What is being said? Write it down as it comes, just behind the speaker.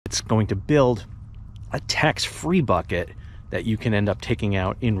it's going to build a tax-free bucket that you can end up taking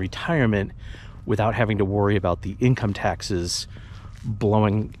out in retirement without having to worry about the income taxes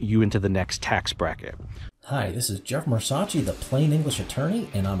blowing you into the next tax bracket. Hi, this is Jeff Marsachi, the Plain English Attorney,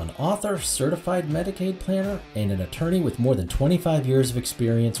 and I'm an author, certified Medicaid planner, and an attorney with more than 25 years of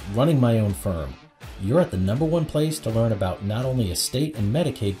experience running my own firm. You're at the #1 place to learn about not only estate and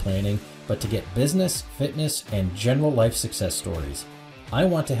Medicaid planning, but to get business, fitness, and general life success stories. I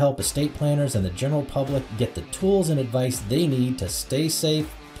want to help estate planners and the general public get the tools and advice they need to stay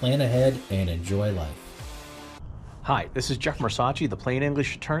safe, plan ahead, and enjoy life. Hi, this is Jeff Marsachi, the Plain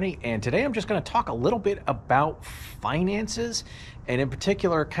English Attorney, and today I'm just going to talk a little bit about finances, and in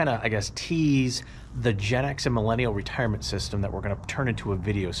particular kind of, tease the Gen X and Millennial retirement system that we're going to turn into a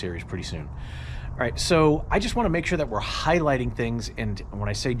video series pretty soon. All right, so I just want to make sure that we're highlighting things, and when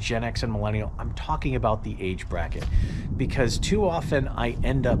I say Gen X and Millennial, I'm talking about the age bracket, because too often I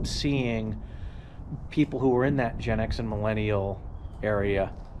end up seeing people who are in that Gen X and Millennial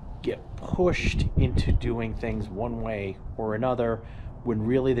area get pushed into doing things one way or another when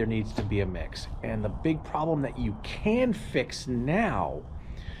really there needs to be a mix. And the big problem that you can fix now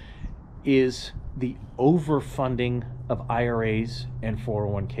is the overfunding of IRAs and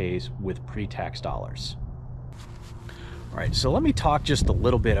 401ks with pre-tax dollars. All right, so let me talk just a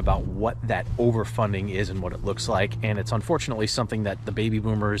little bit about what that overfunding is and what it looks like. And it's unfortunately something that the baby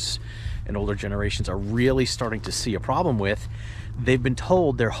boomers and older generations are really starting to see a problem with. They've been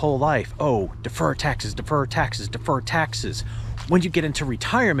told their whole life, oh, defer taxes, defer taxes, defer taxes. When you get into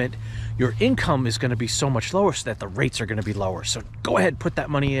retirement, your income is going to be so much lower so that the rates are going to be lower. So go ahead, put that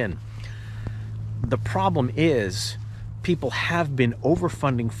money in. The problem is people have been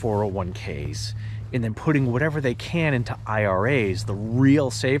overfunding 401ks and then putting whatever they can into IRAs. The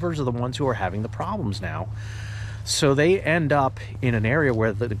real savers are the ones who are having the problems now. So they end up in an area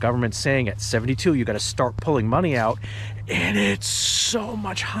where the government's saying at 72, you got to start pulling money out, and it's so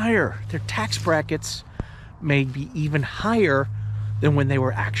much higher. Their tax brackets may be even higher than when they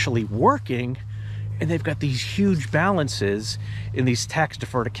were actually working, and they've got these huge balances in these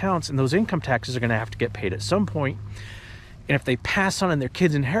tax-deferred accounts, and those income taxes are going to have to get paid at some point. And if they pass on and their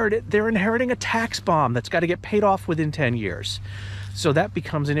kids inherit it, they're inheriting a tax bomb that's got to get paid off within 10 years. So that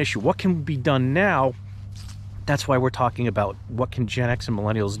becomes an issue. What can be done now? That's why we're talking about what can Gen X and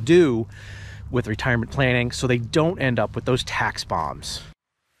Millennials do with retirement planning so they don't end up with those tax bombs.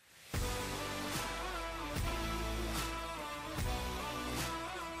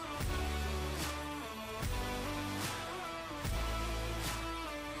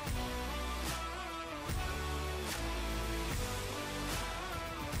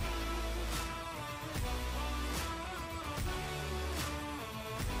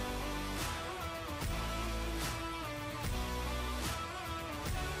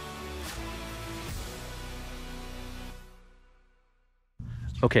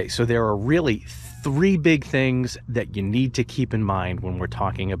 Okay, so there are really 3 big things that you need to keep in mind when we're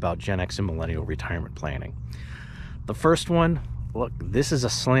talking about Gen X and Millennial retirement planning. The first one, look, this is a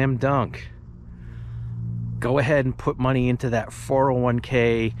slam dunk. Go ahead and put money into that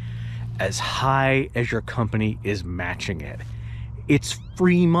 401k as high as your company is matching it. It's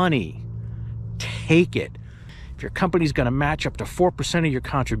free money. Take it. If your company's going to match up to 4% of your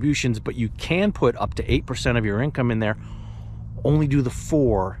contributions, but you can put up to 8% of your income in there, only do the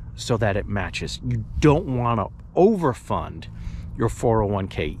 4 so that it matches. You don't want to overfund your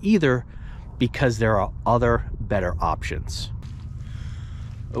 401k either, because there are other better options.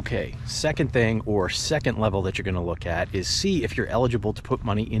 Okay, second thing or second level that you're going to look at is see if you're eligible to put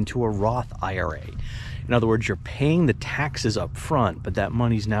money into a Roth IRA. In other words, you're paying the taxes up front, but that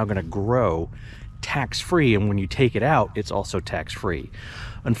money's now going to grow tax-free, and when you take it out, it's also tax-free.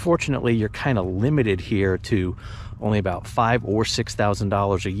 Unfortunately, you're kind of limited here to only about $5,000 or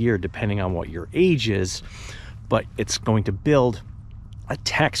 $6,000 a year, depending on what your age is, but it's going to build a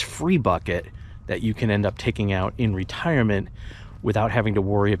tax-free bucket that you can end up taking out in retirement without having to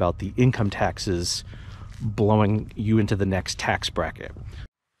worry about the income taxes blowing you into the next tax bracket.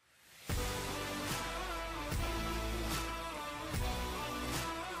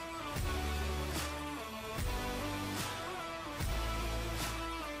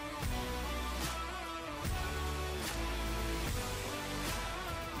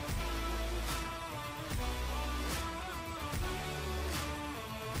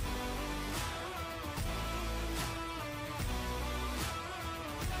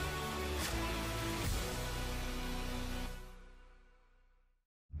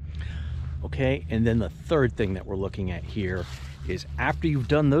 Okay, and then the third thing that we're looking at here is after you've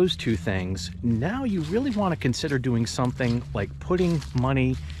done those 2 things, now you really want to consider doing something like putting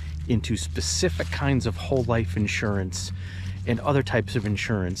money into specific kinds of whole life insurance and other types of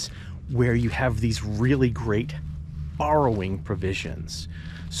insurance where you have these really great borrowing provisions.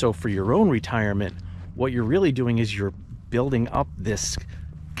 So for your own retirement, what you're really doing is you're building up this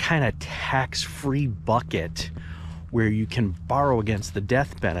kind of tax-free bucket where you can borrow against the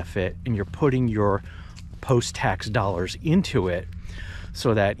death benefit, and you're putting your post-tax dollars into it,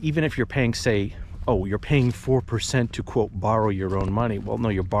 so that even if you're paying, say, oh, you're paying 4% to, quote, borrow your own money. Well, no,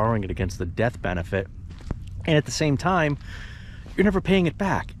 you're borrowing it against the death benefit. And at the same time, you're never paying it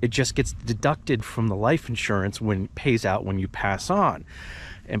back. It just gets deducted from the life insurance when it pays out when you pass on.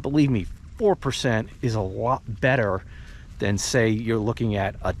 And believe me, 4% is a lot better than, say, you're looking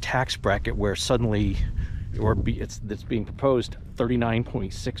at a tax bracket where suddenly, it's being proposed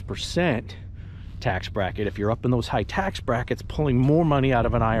 39.6% tax bracket. If you're up in those high tax brackets, pulling more money out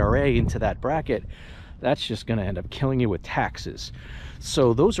of an IRA into that bracket, that's just going to end up killing you with taxes.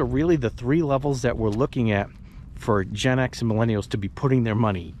 So those are really the three levels that we're looking at for Gen X and Millennials to be putting their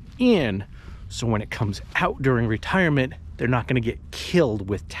money in, so when it comes out during retirement, they're not going to get killed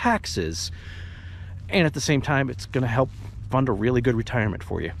with taxes, and at the same time, it's going to help fund a really good retirement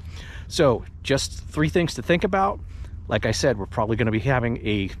for you. So just three things to think about. Like I said, we're probably going to be having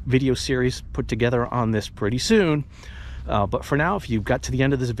a video series put together on this pretty soon. But for now, if you've got to the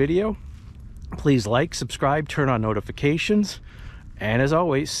end of this video, please like, subscribe, turn on notifications. And as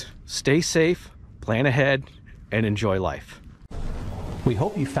always, stay safe, plan ahead, and enjoy life. We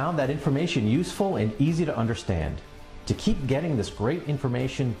hope you found that information useful and easy to understand. To keep getting this great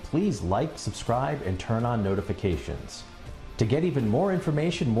information, please like, subscribe, and turn on notifications. To get even more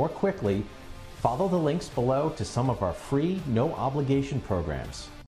information more quickly, follow the links below to some of our free, no obligation programs.